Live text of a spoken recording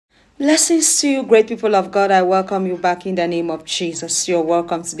Blessings to you, great people of God. I welcome you back in the name of Jesus. You're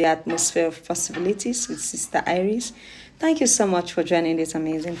welcome to the atmosphere of possibilities with Sister Iris. Thank you so much for joining this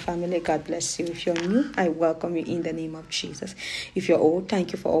amazing family. God bless you. If you're new, I welcome you in the name of Jesus. If you're old,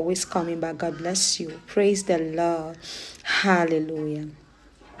 thank you for always coming back. God bless you. Praise the Lord. Hallelujah.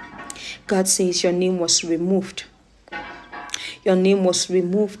 God says your name was removed. Your name was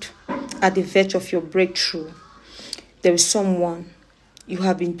removed at the verge of your breakthrough. There is someone you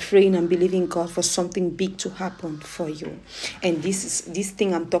have been praying and believing God for something big to happen for you. And this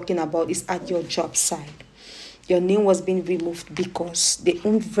thing I'm talking about is at your job site. Your name was being removed because the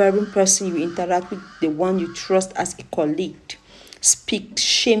very person you interact with, the one you trust as a colleague, speak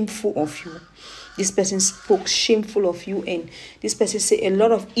shameful of you. This person spoke shameful of you, and this person said a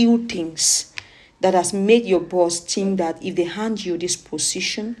lot of ill things that has made your boss think that if they hand you this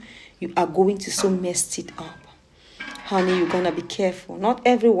position, you are going to so mess it up. Honey, you're going to be careful. Not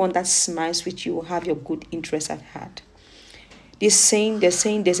everyone that smiles with you will have your good interest at heart. There's a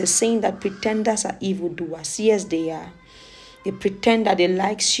saying that pretenders are evildoers. Yes, they are. They pretend that they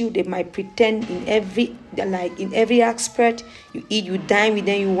likes you. They might pretend in every aspect. You eat, you dine with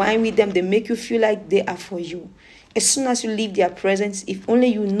them, you wine with them. They make you feel like they are for you. As soon as you leave their presence, if only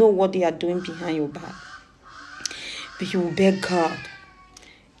you know what they are doing behind your back. But you will beg God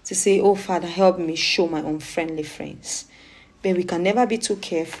to say, oh, Father, help me show my unfriendly friends. But we can never be too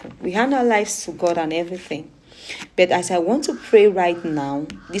careful. We hand our lives to God and everything. But as I want to pray right now,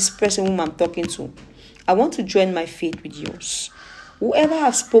 this person whom I'm talking to, I want to join my faith with yours. Whoever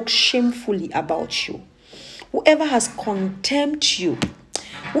has spoke shamefully about you, whoever has condemned you,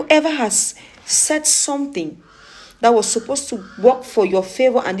 whoever has said something that was supposed to work for your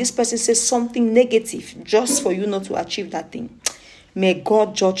favor, and this person says something negative just for you not to achieve that thing, may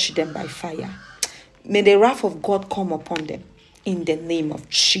God judge them by fire. May the wrath of God come upon them in the name of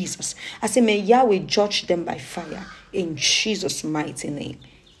Jesus. I say, may Yahweh judge them by fire in Jesus' mighty name.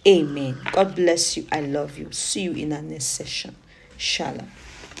 Amen. God bless you. I love you. See you in our next session. Shalom.